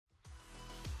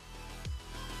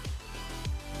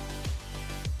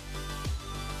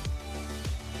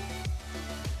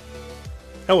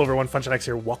Hello everyone, FunshineX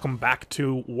here. Welcome back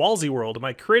to WallSE World.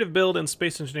 My creative build and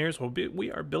space engineers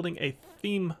we are building a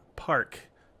theme park.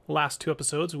 Last two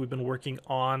episodes we've been working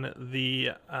on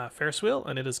the Ferris wheel,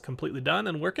 and it is completely done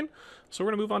and working. So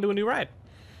we're gonna move on to a new ride.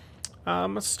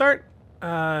 Let's start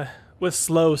with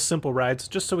slow, simple rides,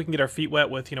 just so we can get our feet wet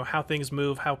with how things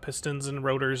move, how pistons and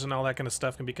rotors and all that kind of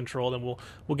stuff can be controlled, and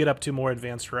we'll get up to more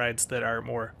advanced rides that are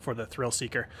more for the thrill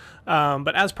seeker.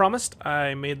 But as promised,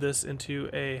 I made this into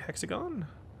a hexagon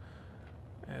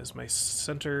as my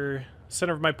center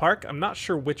of my park. I'm not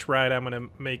sure which ride I'm going to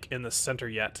make in the center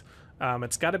yet.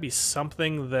 It's got to be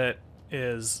something that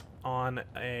is on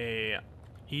a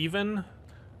even,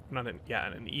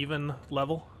 an even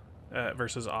level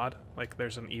versus odd. Like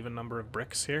there's an even number of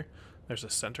bricks here. There's a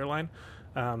center line.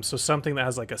 So something that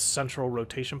has like a central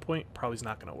rotation point probably is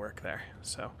not going to work there.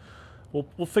 So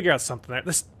we'll figure out something there.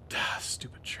 This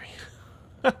stupid tree.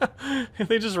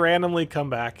 They just randomly come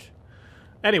back.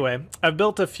 Anyway, I've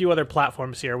built a few other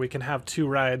platforms here. We can have two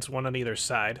rides, one on either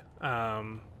side,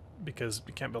 because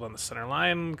we can't build on the center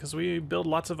line because we build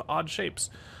lots of odd shapes.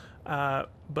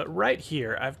 But right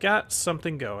here, I've got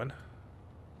something going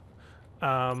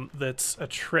that's a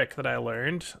trick that I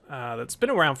learned that's been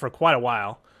around for quite a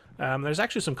while. There's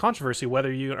actually some controversy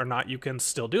whether you or not you can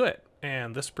still do it,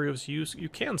 and this proves you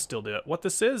can still do it. What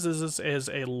this is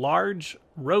a large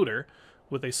rotor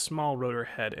with a small rotor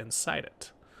head inside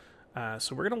it.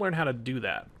 So we're going to learn how to do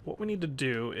that. What we need to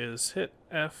do is hit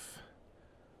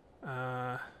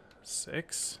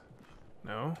F6.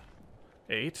 No.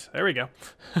 8. There we go.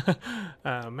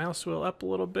 Mouse wheel up a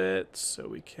little bit so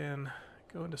we can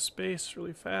go into space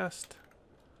really fast.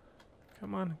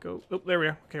 Come on, go. Oh, there we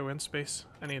go. Okay, we're in space.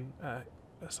 I need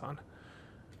this on.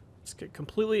 Let's get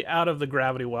completely out of the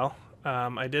gravity well.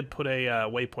 I did put a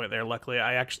waypoint there. Luckily,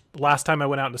 last time I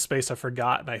went out into space, I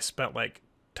forgot, and I spent like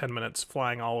 10 minutes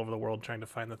flying all over the world trying to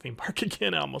find the theme park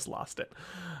again. I almost lost it.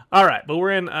 All right, but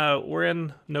we're in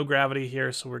no gravity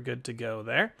here, so we're good to go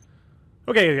there.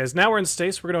 Okay, guys, now we're in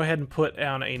space. We're gonna go ahead and put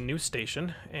down a new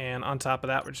station, and on top of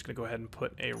that, we're just gonna go ahead and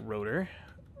put a rotor.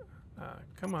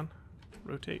 Come on,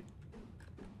 rotate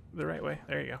the right way.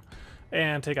 There you go,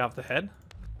 and take off the head.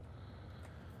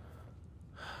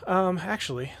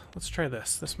 Actually, let's try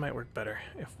this. This might work better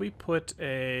if we put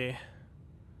a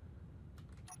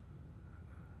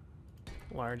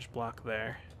large block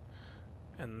there,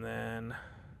 and then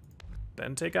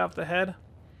take off the head.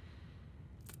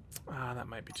 That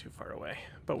might be too far away,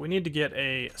 but we need to get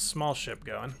a small ship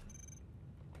going,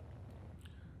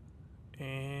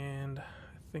 and I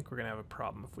think we're gonna have a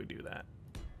problem if we do that.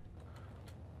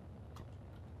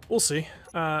 We'll see.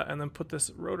 And then put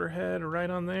this rotor head right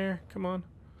on there. Come on,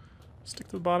 stick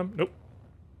to the bottom. Nope.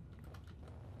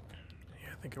 Yeah,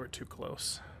 I think we're too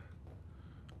close.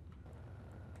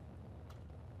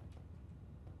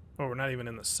 Oh, we're not even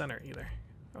in the center either.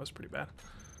 That was pretty bad.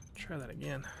 Try that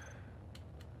again.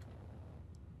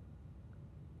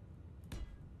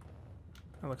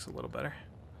 That looks a little better.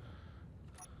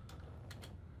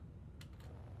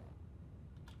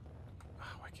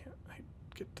 Oh, why can't I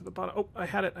get to the bottom? Oh, I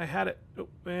had it. Oh,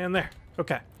 and there.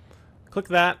 Okay. Click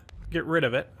that. Get rid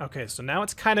of it. Okay, so now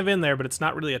it's kind of in there, but it's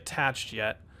not really attached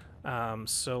yet.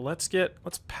 So let's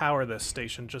power this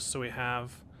station just so we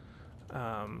have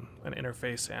an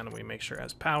interface, and we make sure it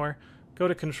has power. Go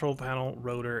to control panel,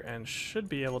 rotor, and should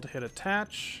be able to hit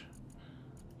attach.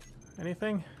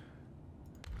 Anything?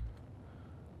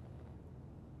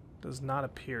 Does not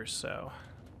appear so.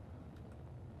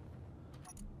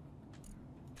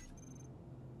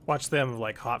 Watch them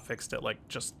like hotfixed it like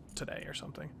just today or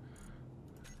something.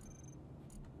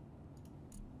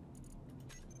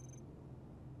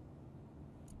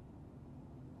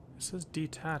 This is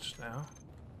detached now.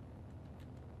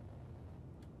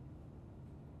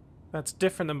 That's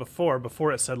different than before.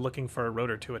 Before it said looking for a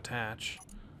rotor to attach.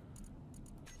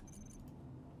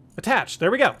 Attached.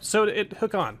 There we go. So it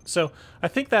hook on. So I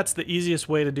think that's the easiest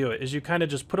way to do it, is you kind of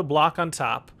just put a block on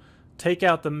top, take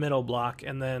out the middle block,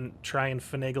 and then try and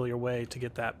finagle your way to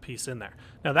get that piece in there.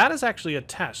 Now that is actually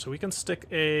attached, so we can stick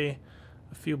a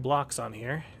few blocks on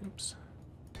here. Oops.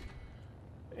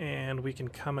 And we can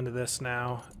come into this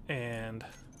now and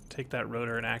take that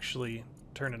rotor and actually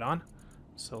turn it on.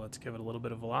 So let's give it a little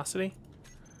bit of velocity,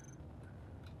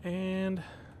 and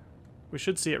we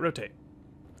should see it rotate.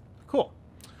 Cool.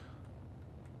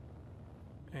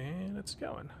 And it's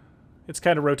going. It's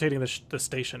kind of rotating the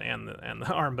station and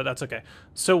the arm, but that's okay.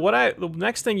 So the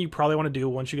next thing you probably want to do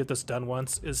once you get this done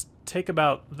once is take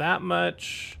about that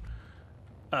much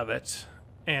of it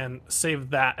and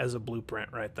save that as a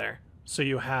blueprint right there. So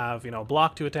you have, you know, a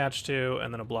block to attach to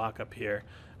and then a block up here.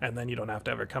 And then you don't have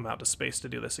to ever come out to space to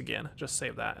do this again. Just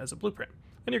save that as a blueprint.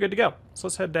 And you're good to go. So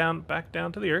let's head down, back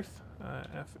down to the Earth.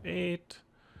 F8.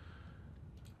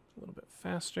 A little bit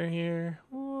faster here.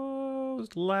 Whoa,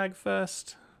 lag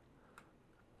fest.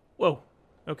 Whoa.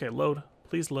 Okay, load.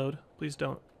 Please load. Please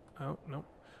don't. Oh, no.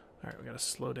 Alright, we gotta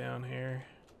slow down here.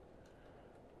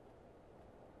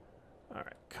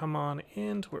 Alright, come on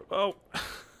into where. Oh!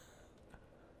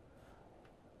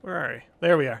 Where are we?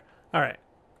 There we are. Alright.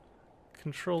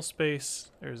 Control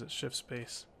space. Or is it shift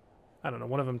space? I don't know.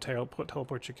 One of them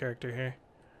teleport your character here.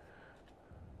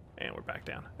 And we're back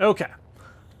down. Okay.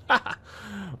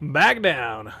 Back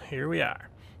down. Here we are.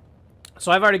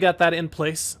 So I've already got that in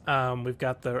place. We've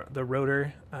got the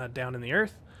rotor down in the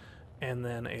Earth. And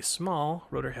then a small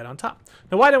rotor head on top.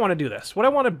 Now why do I want to do this? What I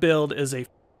want to build is a...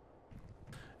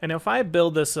 And if I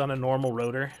build this on a normal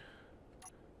rotor...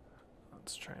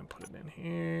 Let's try and put it in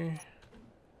here.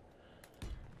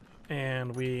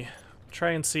 And we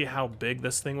try and see how big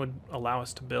this thing would allow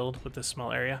us to build with this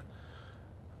small area.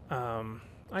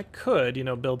 I could, you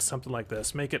know, build something like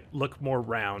this, make it look more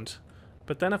round.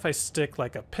 But then if I stick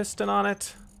like a piston on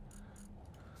it...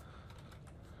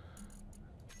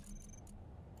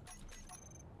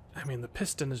 I mean, the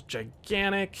piston is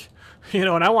gigantic, you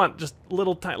know, and I want just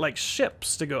little tiny, like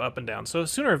ships to go up and down. So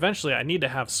sooner or eventually I need to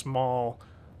have small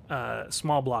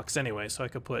blocks anyway, so I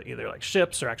could put either like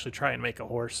ships or actually try and make a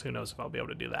horse. Who knows if I'll be able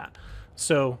to do that.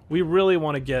 So we really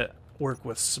want to work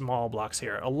with small blocks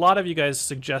here. A lot of you guys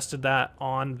suggested that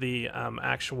on the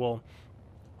actual,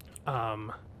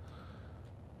 what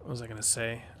was I going to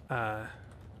say? Oh,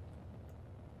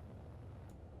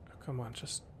 come on,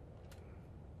 just...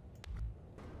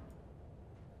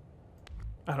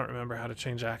 I don't remember how to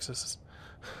change axes.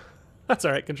 That's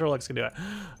all right. Control-X can do it.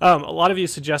 A lot of you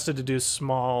suggested to do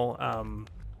small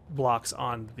blocks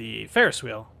on the Ferris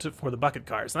wheel for the bucket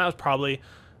cars, and that was probably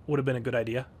would have been a good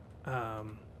idea.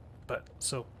 But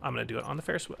so I'm going to do it on the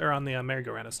Ferris wheel or on the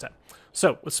merry-go-round instead.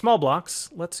 So with small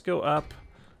blocks, let's go up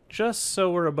just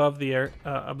so we're above the air,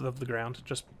 above the ground,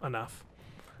 just enough.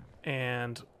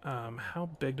 And how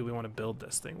big do we want to build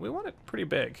this thing? We want it pretty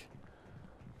big.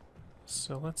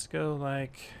 So let's go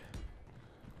like...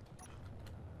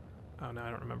 Oh, no, I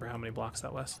don't remember how many blocks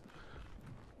that was.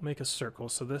 Make a circle.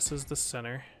 So this is the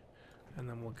center. And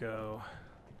then we'll go...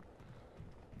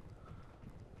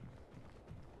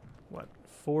 What?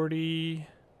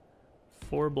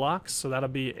 44 blocks? So that'll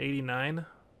be 89.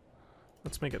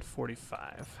 Let's make it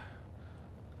 45.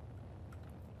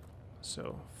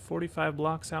 So 45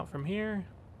 blocks out from here.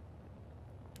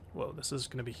 Whoa, this is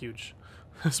going to be huge.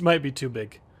 This might be too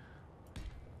big.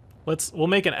 We'll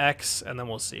make an X and then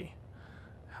we'll see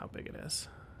how big it is.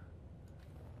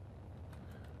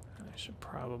 And I should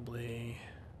probably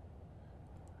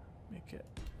make it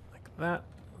like that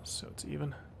so it's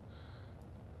even.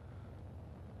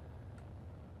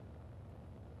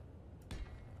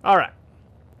 All right.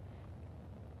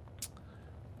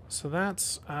 So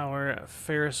that's our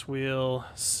Ferris wheel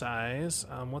size.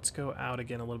 Let's go out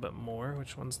again a little bit more.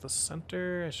 Which one's the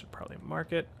center? I should probably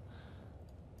mark it.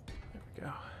 There we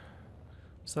go.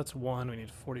 So that's one. We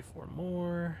need 44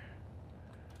 more.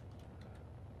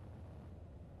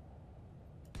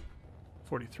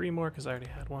 43 more because I already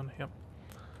had one. Yep.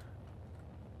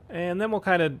 And then we'll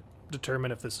kind of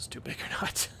determine if this is too big or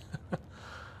not.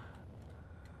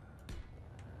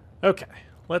 Okay.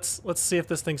 Let's see if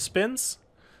this thing spins.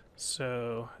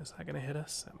 So is that going to hit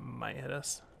us? It might hit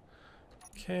us.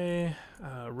 Okay.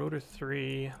 Rotor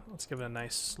 3. Let's give it a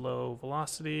nice slow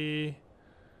velocity.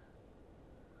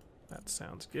 That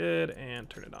sounds good, and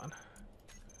turn it on.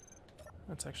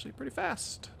 That's actually pretty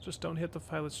fast. Just don't hit the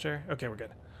pilot's chair. Okay, we're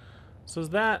good. So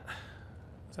is that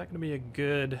going to be a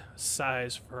good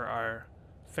size for our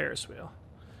Ferris wheel?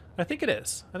 I think it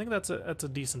is. I think that's a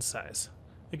decent size.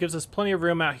 It gives us plenty of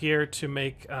room out here to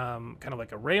make kind of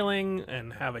like a railing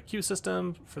and have a queue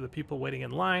system for the people waiting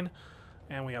in line.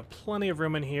 And we have plenty of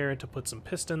room in here to put some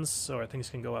pistons so our things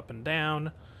can go up and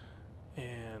down.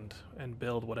 And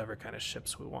build whatever kind of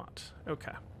ships we want.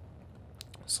 Okay.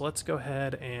 So let's go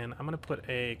ahead and I'm going to put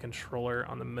a controller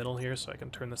on the middle here so I can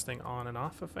turn this thing on and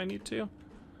off if I need to.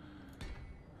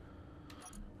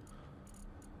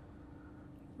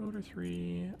 Rotor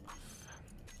 3 off.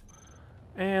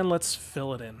 And let's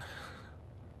fill it in.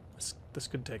 This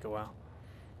could take a while.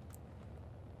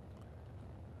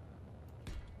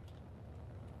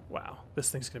 Wow, this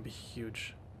thing's going to be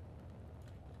huge.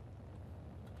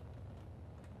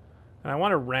 And I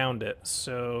want to round it,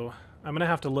 so I'm going to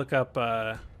have to look up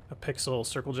a pixel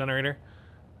circle generator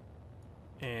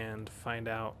and find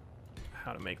out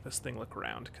how to make this thing look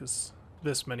round, because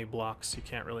this many blocks, you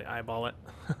can't really eyeball it.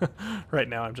 Right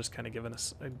now I'm just kind of giving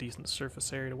us a decent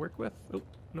surface area to work with. Oh,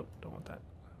 nope, don't want that.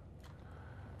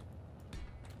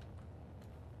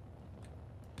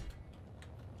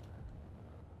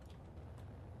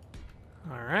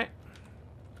 All right.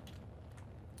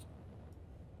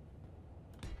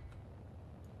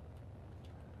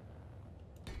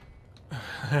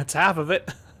 That's half of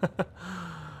it.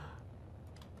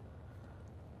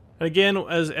 And again,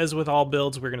 as with all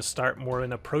builds, we're going to start more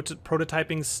in a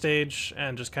prototyping stage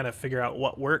and just kind of figure out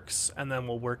what works, and then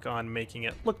we'll work on making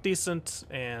it look decent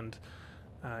and,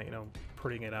 you know,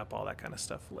 putting it up, all that kind of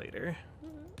stuff later.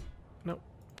 Nope.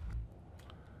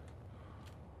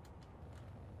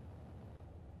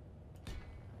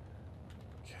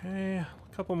 Okay, a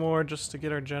couple more just to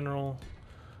get our general,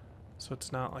 so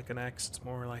it's not like an X, it's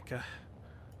more like a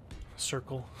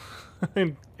circle,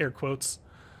 in air quotes.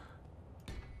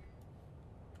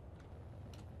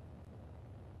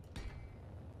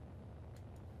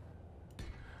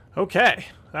 Okay,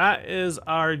 that is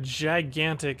our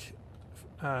gigantic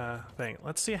thing.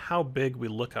 Let's see how big we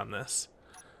look on this.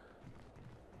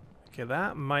 Okay,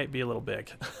 that might be a little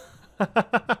big.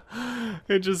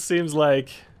 It just seems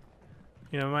like,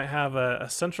 you know, we might have a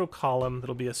central column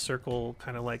that'll be a circle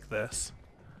kind of like this.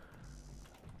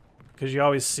 Because you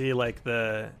always see like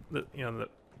the you know, the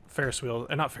Ferris wheel,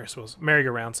 not Ferris wheels,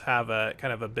 merry-go-rounds have a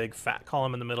kind of a big fat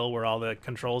column in the middle where all the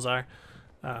controls are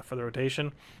for the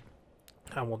rotation.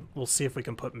 And we'll see if we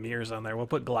can put mirrors on there. We'll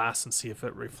put glass and see if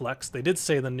it reflects. They did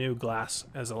say the new glass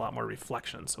has a lot more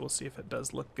reflection, so we'll see if it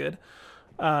does look good.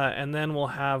 And then we'll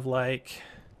have like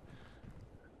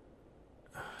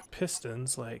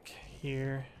pistons like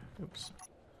here. Oops.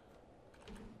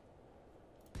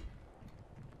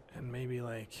 And maybe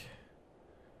like,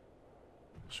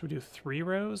 should we do 3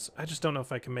 rows? I just don't know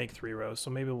if I can make 3 rows,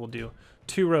 so maybe we'll do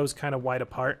 2 rows kind of wide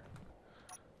apart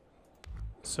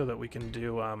so that we can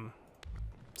do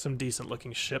some decent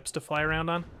looking ships to fly around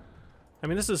on. I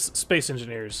mean, this is Space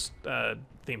Engineers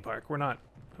theme park. We're not,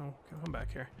 oh, come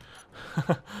back here.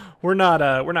 we're not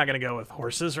gonna go with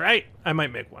horses, right? I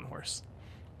might make 1 horse.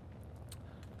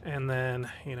 And then,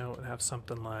 you know, have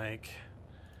something like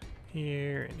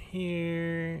here and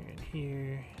here and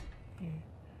here.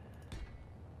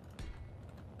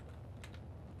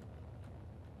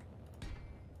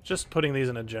 Just putting these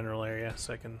in a general area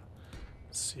so I can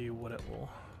see what it will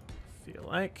feel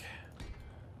like.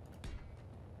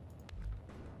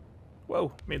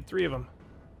 Whoa, made 3 of them.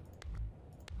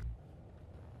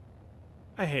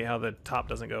 I hate how the top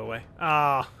doesn't go away.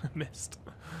 Ah, I missed.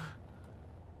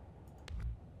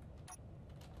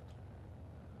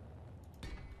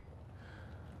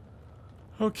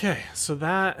 Okay, so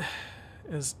that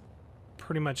is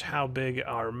pretty much how big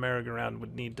our merry-go-round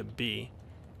would need to be.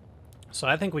 So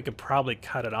I think we could probably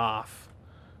cut it off,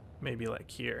 maybe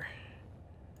like here,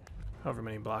 however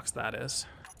many blocks that is,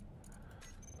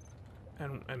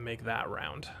 and make that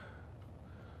round.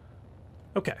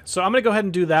 Okay, so I'm gonna go ahead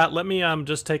and do that. Let me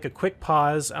just take a quick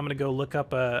pause. I'm gonna go look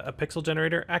up a pixel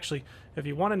generator. Actually, if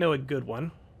you want to know a good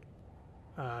one,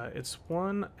 it's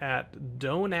one at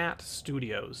Donat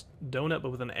Studios, donut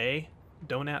but with an A,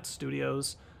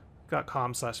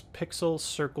 donatstudios.com/pixel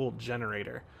circle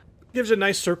generator. Gives you a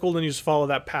nice circle, then you just follow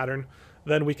that pattern.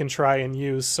 Then we can try and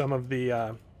use some of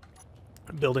the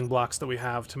building blocks that we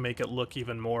have to make it look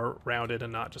even more rounded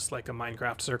and not just like a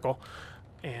Minecraft circle.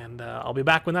 And I'll be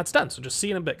back when that's done, so just see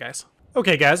you in a bit, guys.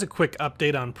 Okay, guys, a quick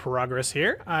update on progress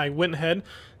here. I went ahead,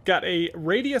 got a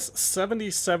radius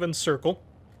 77 circle,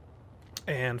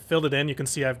 and filled it in. You can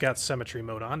see I've got symmetry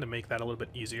mode on to make that a little bit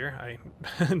easier. I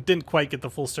didn't quite get the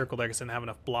full circle there because I didn't have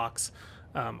enough blocks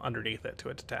underneath it to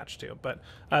attach to. But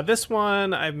this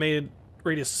one I've made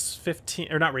radius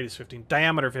 15, or not radius 15,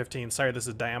 diameter 15. Sorry, this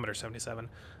is diameter 77.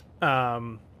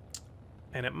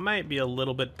 And it might be a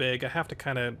little bit big. I have to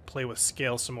kind of play with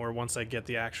scale some more once I get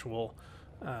the actual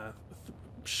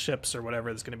ships or whatever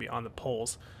that's going to be on the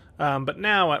poles. But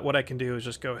now what I can do is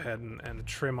just go ahead and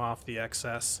trim off the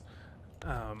excess,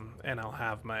 and I'll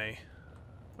have my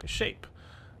shape.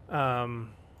 A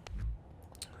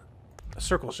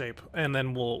circle shape, and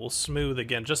then we'll smooth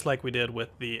again, just like we did with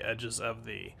the edges of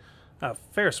the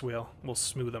Ferris wheel. We'll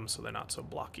smooth them so they're not so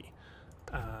blocky.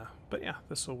 But yeah,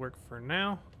 this will work for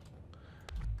now.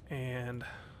 And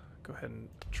go ahead and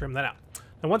trim that out.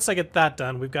 And once I get that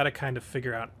done, we've got to kind of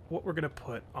figure out what we're going to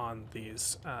put on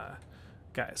these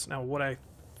guys. Now, what I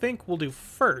think we'll do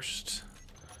first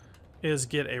is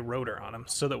get a rotor on them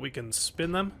so that we can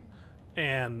spin them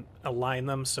and align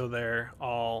them so they're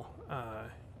all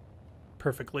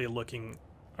perfectly looking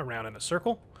around in a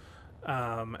circle.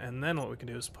 And then what we can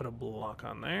do is put a block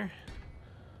on there.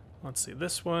 Let's see,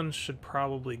 this one should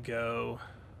probably go...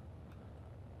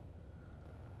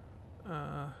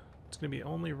 it's going to be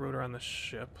only rotor on the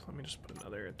ship. Let me just put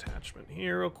another attachment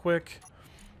here real quick.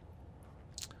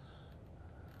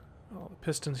 Oh, the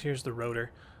pistons, here's the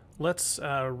rotor. Let's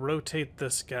rotate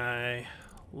this guy.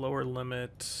 Lower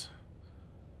limit.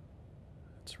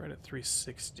 It's right at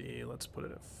 360. Let's put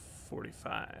it at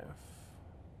 45.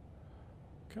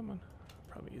 Come on.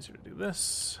 Probably easier to do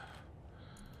this.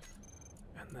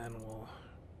 And then we'll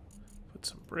put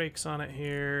some brakes on it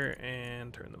here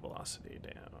and turn the velocity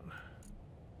down.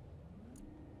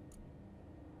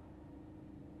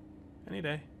 Any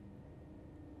day.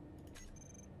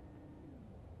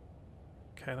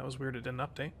 Okay, that was weird. It didn't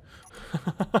update.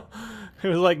 It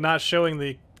was like not showing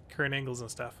the current angles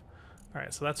and stuff. All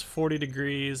right, so that's 40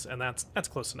 degrees, and that's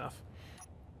close enough.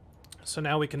 So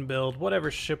now we can build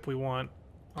whatever ship we want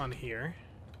on here.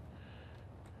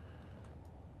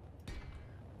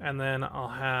 And then I'll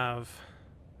have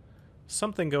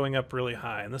something going up really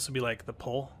high, and this will be like the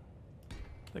pole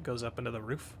that goes up into the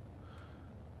roof.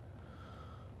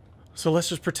 So let's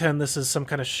just pretend this is some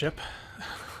kind of ship.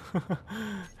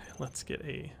 Let's get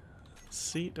a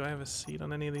seat. Do I have a seat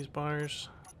on any of these bars?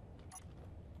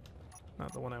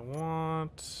 Not the one I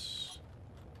want.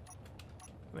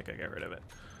 I think I got rid of it.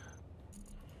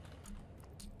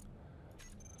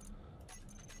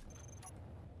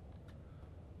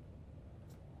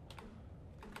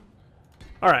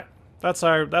 All right, that's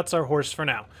our horse for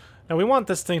now. Now we want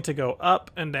this thing to go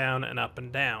up and down and up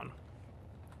and down.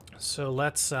 So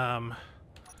let's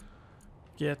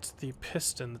get the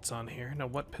piston that's on here. Now,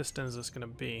 what piston is this going to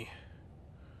be?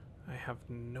 I have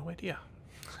no idea.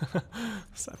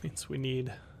 So that means we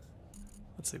need...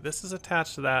 Let's see, this is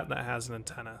attached to that, and that has an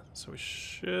antenna. So we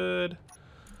should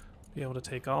be able to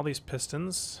take all these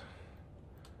pistons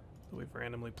that we've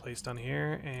randomly placed on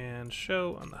here and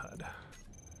show on the HUD.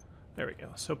 There we go.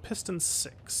 So piston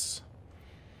 6.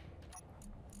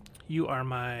 You are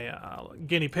my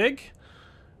guinea pig.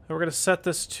 We're going to set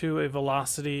this to a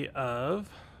velocity of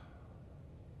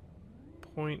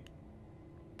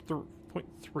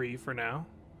 0.3 for now.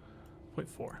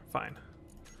 0.4, fine.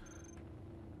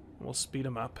 We'll speed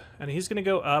him up. And he's going to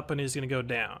go up and he's going to go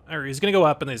down. Or he's going to go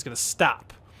up and then he's going to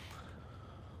stop.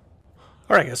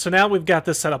 Alright guys, so now we've got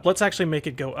this set up. Let's actually make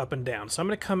it go up and down. So I'm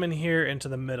going to come in here into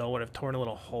the middle where I've torn a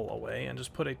little hole away and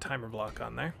just put a timer block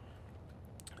on there.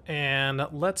 And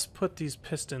let's put these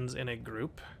pistons in a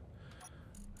group.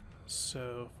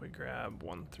 So if we grab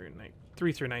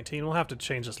 3 through 19, we'll have to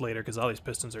change this later because all these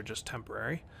pistons are just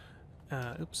temporary.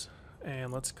 Oops.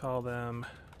 And let's call them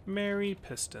Merry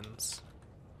Pistons.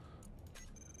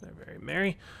 They're very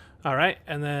merry. All right,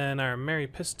 and then our Merry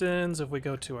Pistons, if we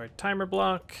go to our timer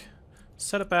block,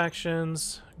 setup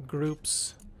actions,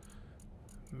 groups,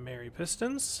 Merry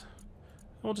Pistons,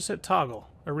 we'll just hit toggle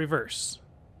or reverse.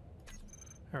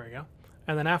 There we go.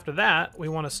 And then after that, we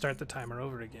want to start the timer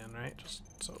over again, right?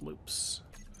 Just so it loops.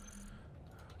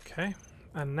 Okay.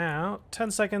 And now,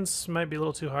 10 seconds might be a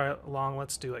little too long.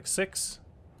 Let's do like 6.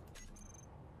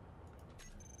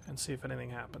 And see if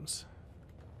anything happens.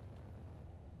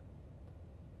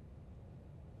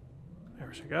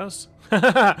 There she goes.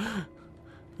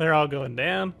 They're all going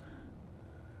down.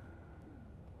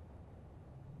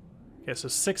 Okay, so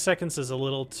 6 seconds is a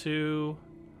little too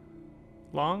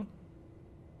long.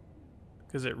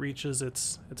 Because it reaches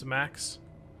its max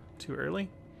too early.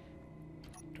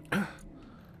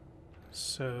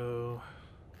 So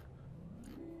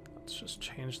let's just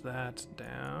change that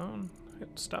down. Hit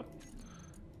stop.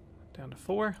 Down to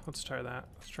 4. Let's try that.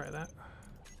 Let's try that.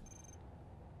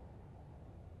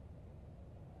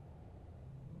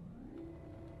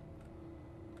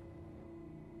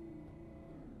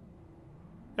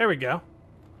 There we go.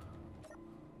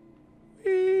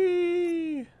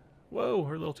 Whee! Whoa,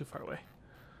 we're a little too far away.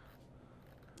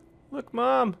 Look,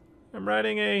 Mom, I'm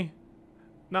riding a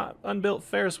not unbuilt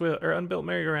Ferris wheel or unbuilt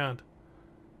merry-go-round.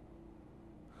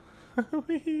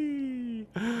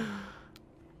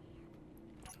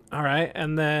 All right,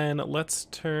 and then let's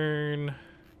turn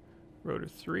rotor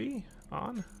 3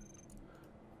 on.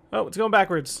 Oh, it's going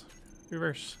backwards.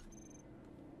 Reverse.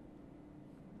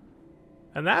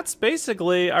 And that's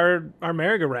basically our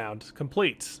merry-go-round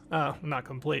complete. Not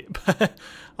complete, but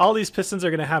all these pistons are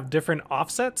going to have different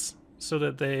offsets so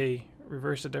that they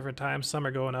reverse at different times. Some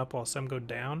are going up while some go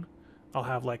down. I'll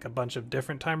have like a bunch of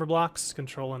different timer blocks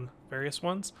controlling various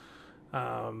ones.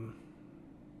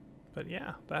 But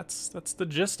yeah, that's the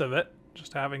gist of it.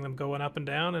 Just having them going up and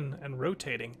down and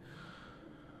rotating.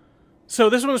 So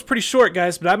this one was pretty short,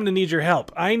 guys, but I'm going to need your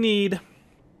help. I need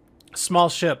small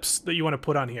ships that you want to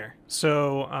put on here.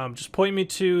 So just point me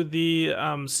to the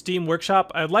Steam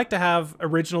workshop. I'd like to have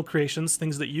original creations,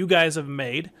 things that you guys have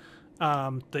made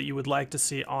that you would like to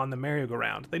see on the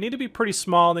merry-go-round. They need to be pretty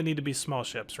small. They need to be small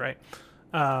ships, right?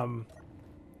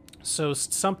 So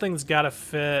something's got to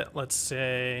fit. Let's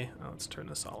say, let's turn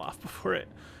this all off before it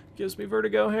gives me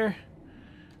vertigo here.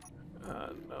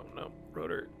 No,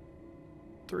 rotor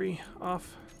 3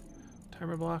 off.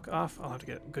 Timer block off. I'll have to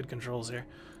get good controls here.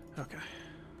 Okay.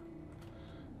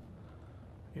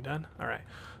 You done? All right.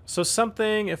 So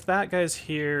something, if that guy's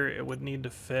here, it would need to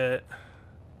fit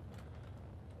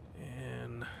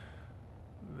in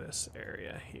this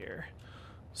area here.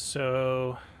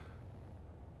 So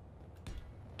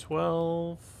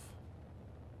 12,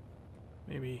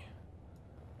 maybe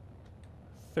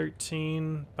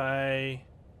 13 by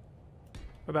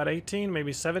about 18,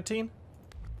 maybe 17.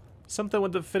 Something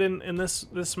would fit in this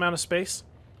amount of space.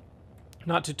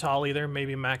 Not too tall either,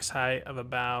 maybe max height of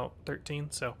about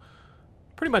 13. So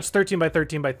pretty much 13 by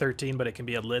 13 by 13, but it can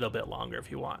be a little bit longer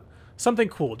if you want. Something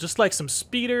cool, just like some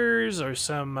speeders or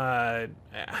some, I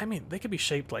mean, they could be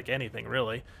shaped like anything,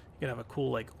 really. You could have a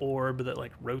cool, like, orb that,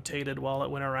 like, rotated while it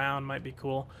went around, might be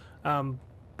cool.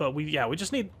 But we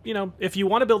just need, you know, if you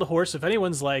want to build a horse, if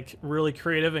anyone's, like, really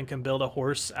creative and can build a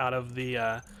horse out of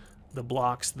the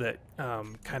blocks that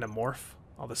kind of morph,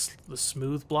 all the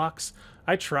smooth blocks.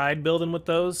 I tried building with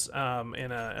those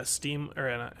in a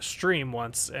stream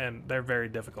once, and they're very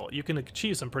difficult. You can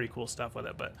achieve some pretty cool stuff with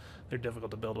it, but they're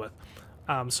difficult to build with.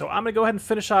 So I'm gonna go ahead and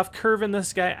finish off curving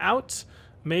this guy out,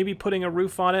 maybe putting a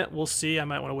roof on it. We'll see. I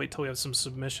might want to wait till we have some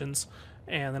submissions,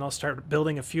 and then I'll start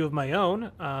building a few of my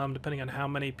own, depending on how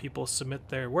many people submit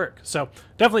their work. So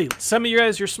definitely send me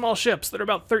your small ships that are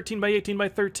about 13 by 18 by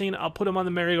 13. I'll put them on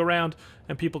the merry-go-round,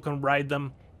 and people can ride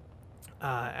them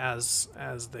as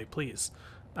they please.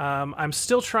 I'm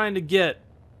still trying to get...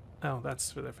 Oh,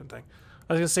 that's a different thing.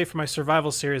 I was going to say for my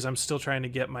survival series, I'm still trying to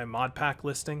get my mod pack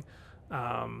listing.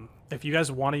 If you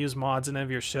guys want to use mods in any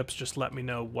of your ships, just let me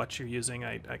know what you're using.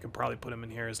 I could probably put them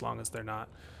in here as long as they're not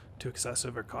too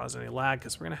excessive or cause any lag,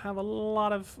 because we're going to have a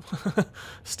lot of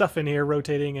stuff in here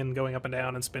rotating and going up and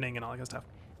down and spinning and all that kind of stuff.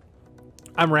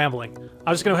 I'm rambling.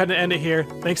 I'm just going to go ahead and end it here.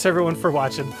 Thanks everyone for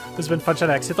watching. This has been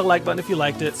FunshineX. Hit the like button if you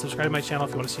liked it. Subscribe to my channel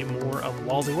if you want to see more of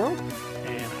WallSE World.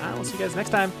 And I will see you guys next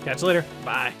time. Catch you later.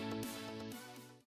 Bye.